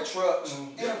fire trucks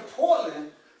in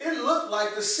Portland. It looked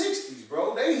like the 60s,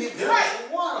 bro. They hit the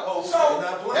water hose. So,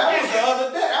 that was the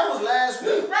other day. That was last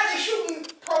week. Right, they're shooting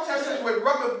protesters with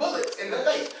rubber bullets in the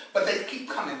face, but they keep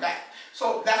coming back.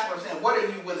 So that's what I'm saying. What are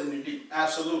you willing to do?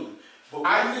 Absolutely. But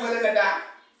are you willing to die?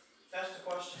 That's the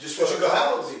question. Just what you're gonna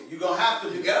have to be. You're gonna have to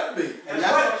be. You got to be.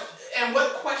 And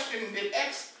what question did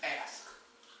X ask,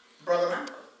 Brother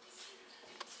Malcolm?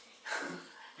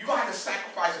 You're gonna have to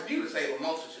sacrifice a few to save a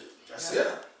multitude. That's it.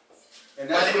 And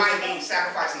but it might mean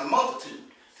sacrificing a multitude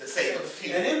to save a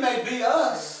few. And it may be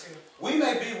us. We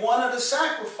may be one of the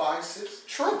sacrifices.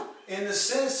 True. In the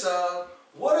sense of,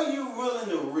 what are you willing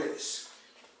to risk?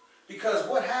 Because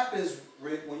what happens,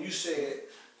 Rick, when you said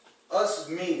us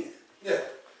men,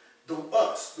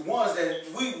 us, us, the ones that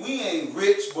we ain't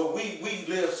rich, but we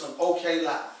live some okay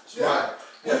lives, right?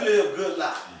 We live good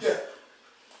lives. Yeah.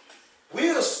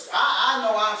 I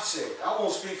know I've said it. I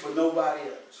won't speak for nobody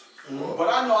else. But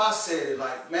I know I said it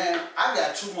like, man, I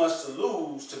got too much to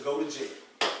lose to go to jail.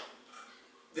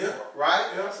 Yeah.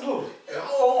 Right? Yeah, absolutely.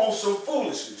 On some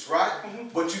foolishness, right?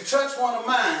 But you touch one of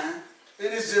mine,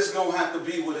 then it's just going to have to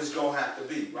be what it's going to have to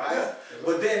be, right? Yeah.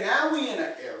 But then now we in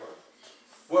an era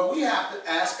where we have to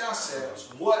ask ourselves,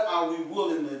 what are we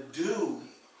willing to do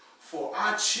for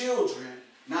our children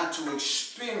not to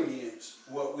experience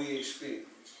what we experience?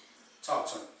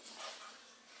 Talk to me.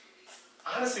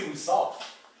 Honestly, we soft.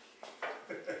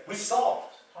 We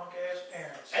soft. Punk ass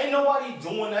parents. Ain't nobody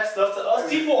doing that stuff to us.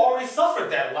 People already suffered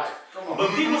that life. Come on.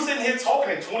 But people sitting here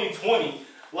talking in 2020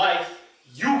 like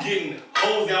you getting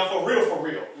hosed down for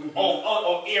real,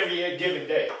 on every given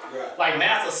day. Right. Like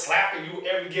master slapping you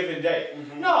every given day.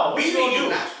 No, we Beating don't you, do.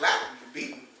 not slapping you,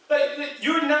 beating. Like,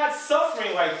 you're not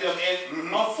suffering like them. And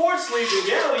unfortunately, the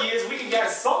reality is we can get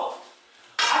soft.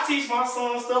 I teach my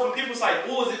son stuff and people's like,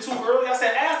 oh, is it too early? I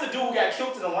said, ask the dude who got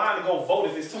killed in the line to go vote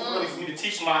if it's too early for me to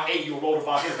teach my 8-year-old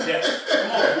about his death.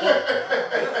 Come on,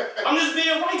 boy. I'm just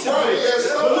being righteous.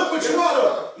 But look what you are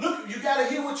though. Look, you got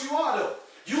to hear what you are though.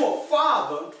 You a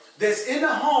father that's in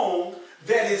the home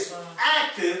that is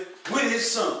active with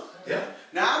his son. Yeah.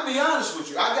 Now, I'll be honest with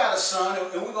you. I got a son,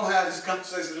 and we're going to have this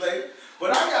conversation later,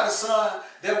 but I got a son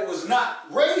that was not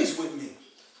raised with me.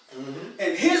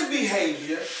 And his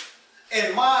behavior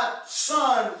and my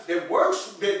son that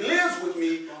lives with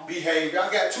me behavior, I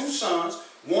got 2 sons.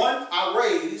 One I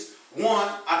raised, one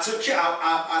I took care of,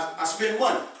 I spent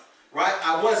money, right?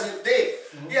 I wasn't there.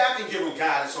 Yeah, I can give him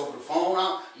guidance over the phone.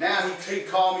 Now he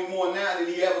called me more now than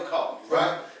he ever called me,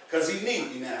 right? Because he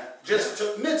needs me now, just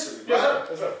mentally, right?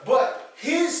 Yes, sir. But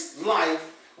his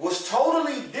life was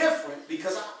totally different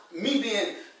because me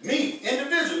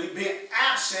individually being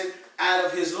absent out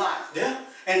of his life. Yeah.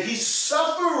 And he's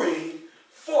suffering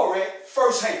for it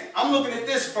firsthand. I'm looking at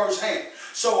this firsthand.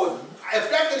 So if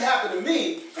that can happen to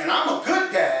me, and I'm a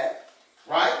good dad,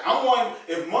 right? I'm one.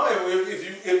 If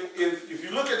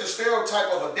you look at the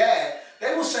stereotype of a dad,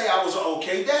 they will say I was an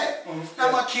okay dad.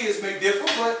 Now my kids may differ,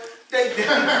 but my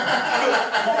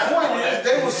point is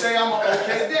they will say I'm an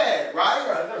okay dad,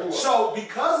 right? So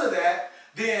because of that,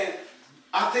 then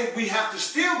I think we have to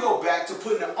still go back to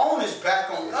putting the onus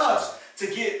back on us to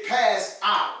get past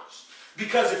ours.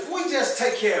 Because if we just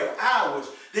take care of ours,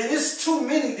 then it's too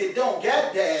many that don't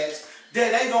got dads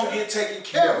that ain't gonna get taken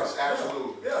care of.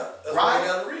 Absolutely. Yeah. That's Right? why you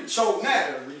gotta reach. So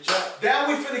now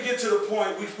we finna get to the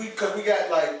point because we got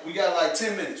like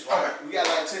 10 minutes, right? Okay. We got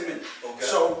like 10 minutes. Okay.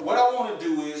 So what I want to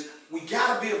do is we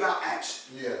gotta be about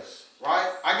action. Yes.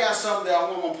 Right? I got something that I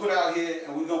want to put out here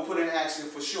and we're going to put in action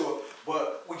for sure,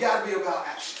 but we got to be about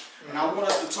action. And I want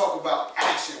us to talk about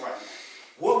action right now.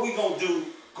 What we going to do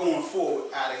going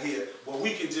forward out of here, but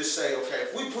we can just say, okay,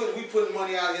 if we put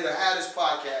money out here to have this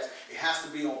podcast, it has to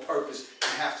be on purpose, it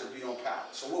has to be on power.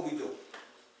 So what we do?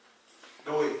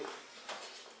 Go ahead.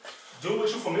 Do what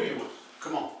you're familiar with.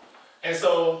 Come on. And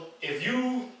so, if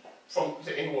you from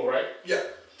Inglewood, right? Yeah.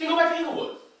 Then go back to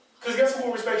Inglewood. Because guess who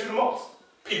will respect you the most?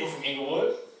 People from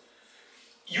Inglewood.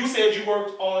 You said you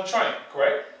worked on a train,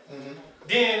 correct?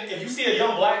 Then, if you see a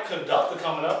young black conductor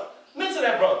coming up, mentor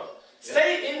that brother.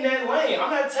 Stay in that lane. I'm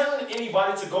not telling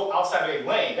anybody to go outside of their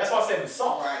lane. That's why I said we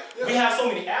soft. Right. Yeah. We have so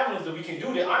many avenues that we can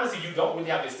do that. Honestly, you don't really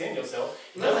have to extend yourself.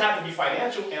 It doesn't have to be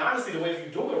financial. And honestly, the way if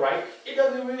you do it right, it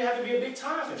doesn't really have to be a big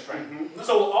time constraint.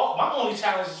 So my only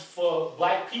challenge for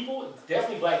black people,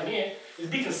 definitely black men, is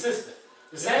be consistent.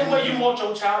 The same way you want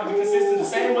your child to be consistent, the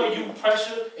same way you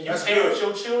pressure and you parent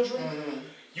your children,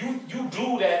 you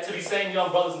do that to these same young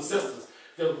brothers and sisters.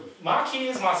 My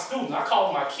kids, my students, I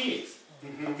call them my kids.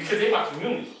 Because they're my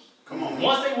community. Come on.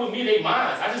 Once they with me, they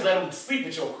mine. I just let them sleep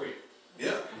at your crib.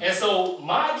 Yeah. And so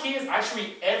my kids, I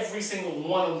treat every single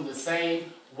one of them the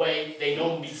same way they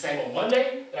know me the same on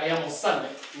Monday that I am on Sunday.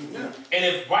 Yeah. And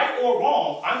if right or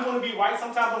wrong, I'm going to be right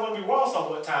sometimes, I'm going to be wrong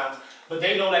sometimes, but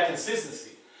they know that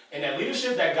consistency. And that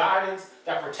leadership, that guidance,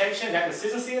 that protection, that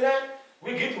consistency of that,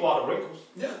 we get through all the wrinkles.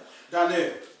 Yeah. Down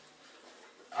there.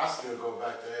 I still go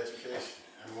back to education.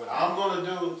 And what I'm going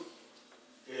to do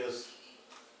is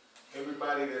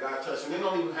everybody that I touch, and it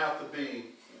don't even have to be,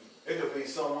 it could be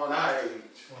someone our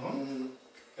age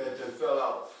that just fell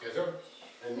out Yes, sir.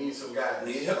 and needs some guidance.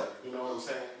 Need help. You know what I'm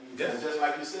saying? Yeah. And just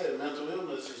like you said, mental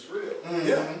illness is real.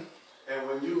 Yeah. And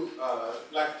when you,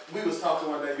 like we was talking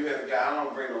one day, you had a guy, I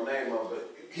don't bring no name up, but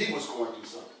he was going through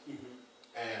something.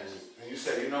 And you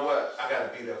said, you know what, I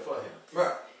got to be there for him.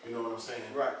 Right. You know what I'm saying?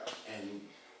 Right. And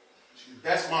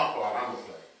that's my part I'm going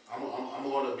to play. I'm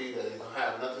going to be there. It's going to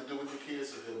have nothing to do with your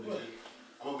kids. I'm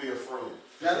going to be a friend.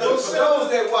 Now look, for those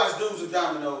that watch Dudes with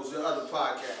Dominos and other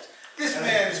podcasts, this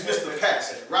man is Mr.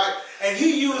 Passive, right? And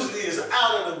he usually is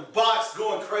out of the box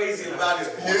going crazy about his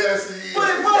boy. Yes, he is. But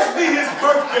it must be his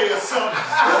birthday or something.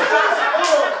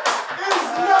 It's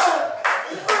not.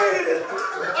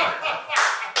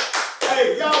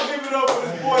 Hey, y'all give it up for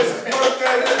this boy's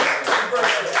birthday.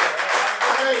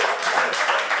 Hey,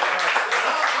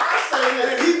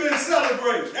 he been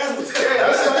celebrating. That's what's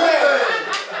That's a good thing.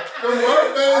 The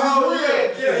birthdays is real.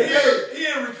 Yeah, he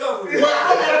in recovery. Well,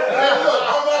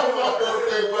 I'm off my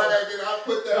birthday wagon. I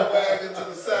put that wagon to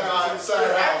the side,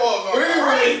 But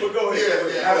anyway, go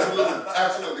ahead. Yeah,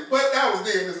 absolutely. But that was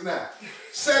then, it's not.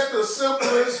 Set the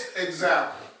simplest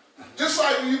example. Just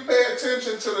like when you pay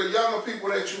attention to the younger people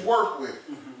that you work with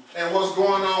and what's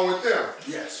going on with them.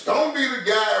 Yes. Don't be the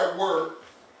guy at work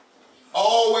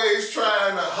always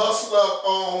trying to hustle up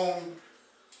on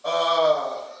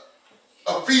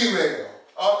a female.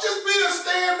 Just be a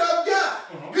stand-up guy.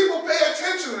 People pay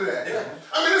attention to that. Yeah.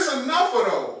 I mean, it's enough of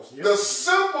those. Yep. The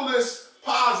simplest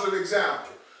positive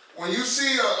example. When you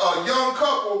see a young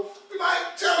couple, you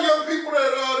might tell young people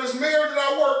that this marriage that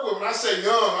I work with, when I say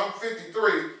young, I'm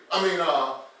 53. I mean,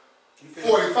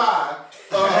 45.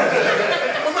 But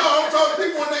no, I'm talking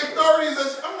people in their 30s.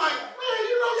 I'm like, man,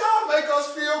 you know, y'all make us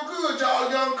feel good, y'all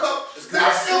young couple.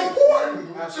 That's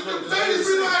important. Absolutely. The ladies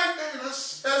be like, hey,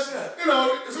 that's you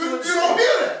know, you don't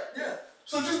hear that. Yeah.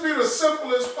 So just be the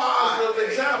simplest positive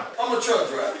example. I'm a truck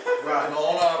driver. Right. I'm an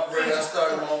owner operator. I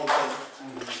started my own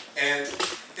business. And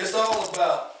it's all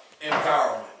about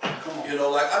empowerment. You know,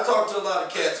 like I talk to a lot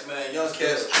of cats, man, young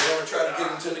cats, they want to try to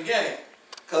get into the game.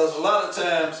 Because a lot of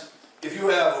times, if you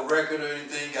have a record or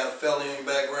anything, got a felony in your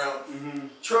background,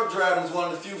 truck driving is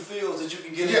one of the few fields that you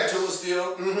can get into and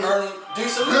still earn a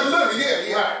decent Good living.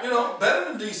 living, yeah. You know, better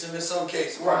than decent in some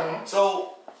cases. Right.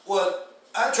 So what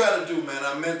I try to do, man,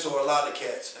 I mentor a lot of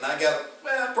cats. And I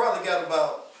probably got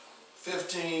about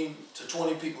 15 to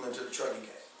 20 people into the trucking game.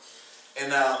 And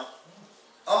now,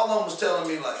 all of them was telling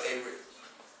me like, hey Rick,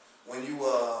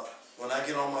 when I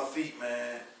get on my feet,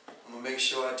 man, I'm gonna make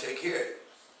sure I take care of it.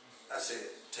 I said,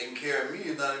 taking care of me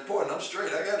is not important. I'm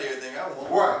straight. I got everything I want.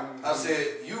 Right. I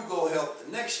said, you go help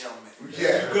the next young man.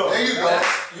 Yeah. There you go.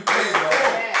 You can't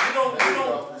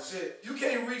That's it. you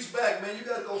can't reach back, man. You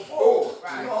gotta go forward.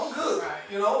 Right. You know, I'm good. Right.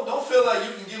 You know, don't feel like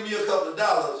you can give me a couple of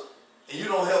dollars and you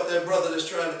don't help that brother that's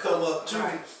trying to come up too.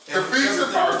 Right. And Defeats the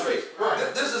everything purpose. straight.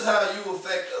 Right. This is how you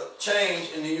affect a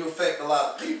change, and then you affect a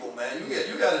lot of people, man.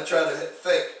 You got to try to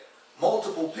affect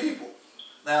multiple people.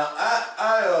 Now,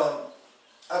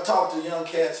 I talk to young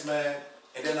cats, man,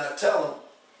 and then I tell them,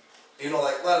 you know,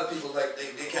 like a lot of people, like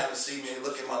they kind of see me and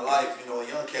look at my life. You know, a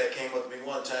young cat came up to me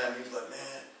one time. He was like,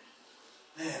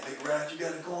 man, Big Raj, you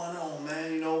got it going on,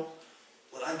 man. You know,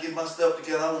 when I get my stuff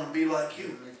together, I want to be like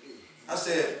you. I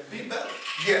said, be better.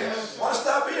 Yes. Why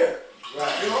stop here?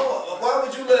 Right. You know, why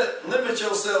would you limit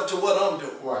yourself to what I'm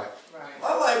doing? Right.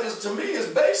 My life is, to me, is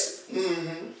basic.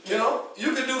 You know,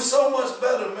 you can do so much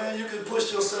better, man. You can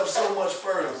push yourself so much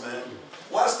further, man.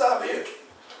 Why stop here?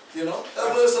 You know, that's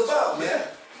what it's about, man.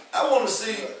 I want to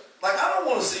see, like, I don't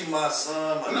want to see my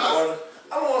son, my daughter.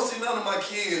 I don't want to see none of my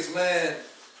kids, man,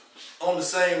 on the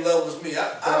same level as me.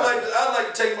 I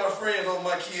like to take my friends over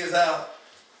my kids' house,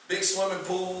 big swimming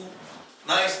pool,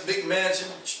 nice big mansion,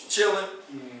 chilling,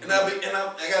 and I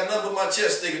got nothing but my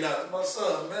chest sticking out. It's my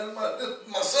son, man,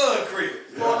 my son crib.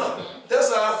 That's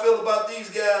how I feel about these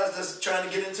guys that's trying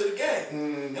to get into the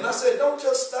game. And I said, don't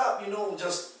just stop, you know,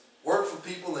 just work for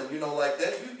people and, you know, like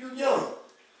that. You're young.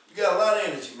 You got a lot of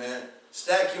energy, man.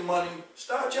 Stack your money.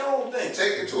 Start your own thing.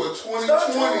 Take it to a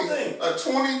 2020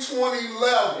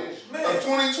 level, Man. a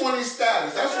 2020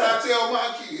 status. That's what I tell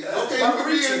my kids. Okay, you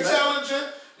could be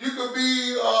intelligent. You could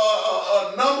be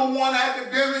a #1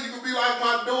 academic. You could be like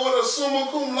my daughter, summa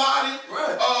cum laude,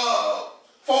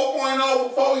 4.0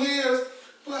 for 4 years.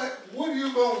 But what are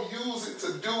you going to use it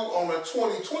to do on a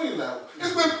 2020 level?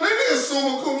 There's been plenty of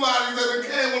summa cum laudes that have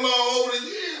came along over the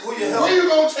years. Where you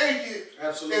going to take it in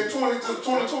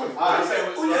 2020? I say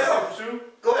with you.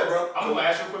 Go ahead, bro. I'm gonna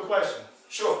ask you a quick question.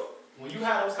 Sure. When you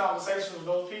have those conversations with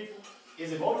those people,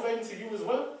 is it motivating to you as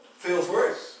well? Feels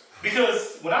worse.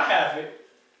 Because when I have it,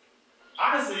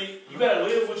 honestly, you gotta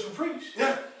live what you preach.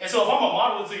 Yeah. And so if I'm a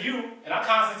model to you, and I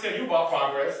constantly tell you about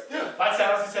progress, if I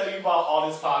constantly tell you about all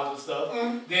this positive stuff,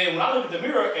 then when I look at the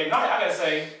mirror at night, I gotta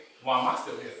say, why am I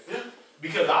still here? Yeah.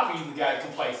 Because I've even got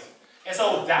complacent. And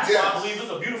so that's why I believe it's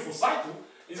a beautiful cycle.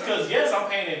 It's because, yes, I'm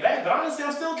paying it back, but honestly,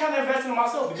 I'm still kind of investing in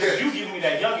myself because you giving me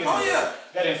that young energy. Oh, yeah.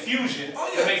 that infusion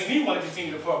that makes me want to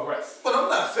continue to progress. But I'm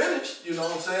not finished, you know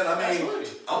what I'm saying? I mean,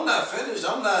 Absolutely. I'm not finished.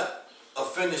 I'm not a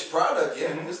finished product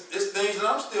yet. It's things that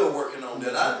I'm still working on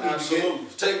that I need to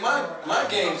take my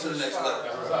game to the next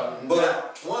level.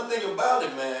 But one thing about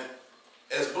it, man,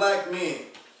 as black men,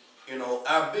 you know,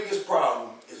 our biggest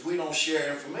problem is we don't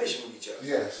share information with each other.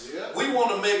 Yes. We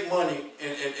want to make money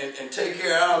and take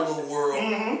care of our little world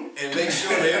and make sure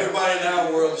that everybody in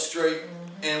our world is straight,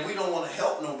 and we don't want to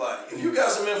help nobody. If you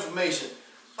got some information,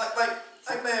 like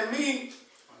man, me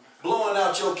blowing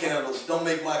out your candles don't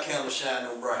make my candle shine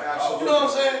no brighter. You know what I'm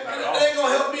saying? It ain't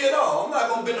gonna help me at all. I'm not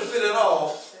gonna benefit at all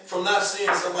from not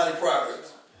seeing somebody progress.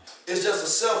 It's just a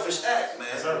selfish act,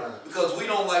 man, because we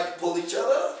don't like to pull each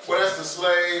other up. Well, that's the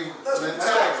slave mentality. That's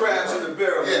like crabs in the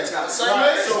barrel mentality.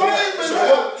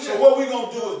 So what we're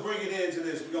gonna do is bring it into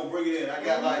this. We're gonna bring it in.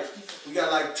 We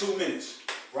got like 2 minutes,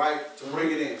 right, to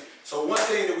bring it in. So one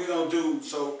thing that we're gonna do,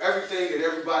 so everything that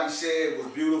everybody said was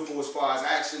beautiful as far as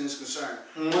action is concerned.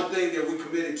 One thing that we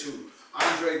committed to,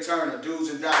 Andre Turner, Dudes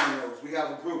and Dominos. We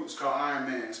have a group. It's called Iron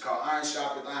Man. It's called Iron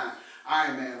Shop with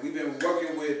Iron Man. We've been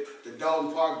working with the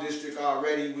Dalton Park District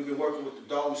already. We've been working with the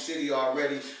Dalton City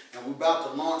already, and we're about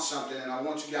to launch something, and I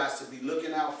want you guys to be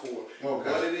looking out for it.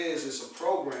 Okay. What it is, it's a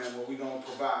program where we're going to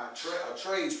provide a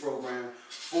trades program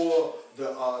for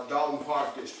the Dalton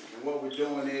Park District. And what we're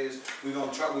doing is we're going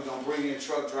to bring in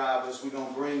truck drivers, we're going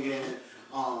to bring in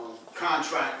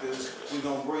contractors, we're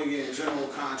going to bring in general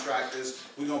contractors,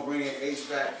 we're going to bring in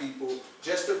HVAC people,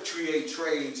 just to create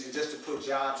trades and just to put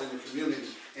jobs in the community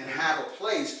and have a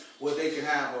place where they can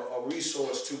have a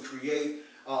resource to create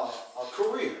a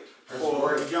career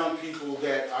for young people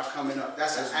that are coming up.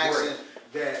 That's an action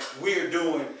that we're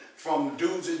doing from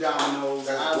Dudes and Dominos,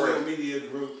 our media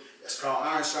group. It's called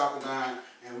Iron Sharp and Iron,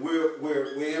 and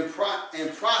we're in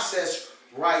process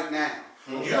right now.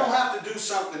 You don't have to do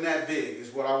something that big,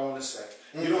 is what I want to say.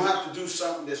 You don't have to do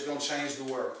something that's going to change the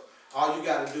world. All you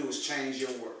got to do is change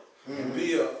your world. And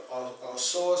be a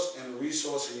source and a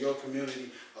resource in your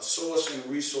community, a source and a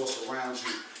resource around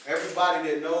you. Everybody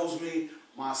that knows me,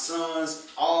 my sons,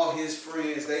 all his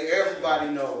friends, everybody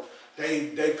know.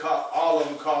 All of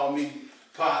them call me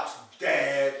Pops,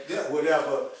 Dad,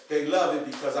 whatever. They love it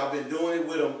because I've been doing it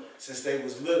with them since they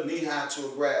was knee-high to a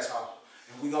grasshopper.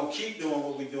 And we're going to keep doing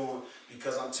what we're doing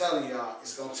because I'm telling y'all,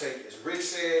 it's going to take, as Rick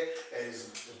said,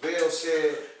 as Bell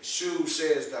said, as Shub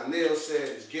said, as Donnell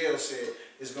said, as Gail said,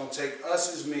 it's going to take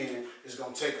us as men, it's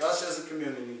going to take us as a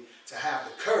community to have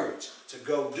the courage to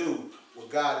go do what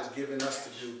God has given us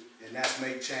to do, and that's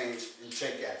make change and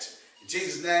take action. In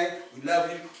Jesus' name, we love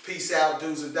you. Peace out,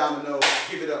 Dudes and Dominos.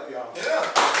 Give it up, y'all. Yeah.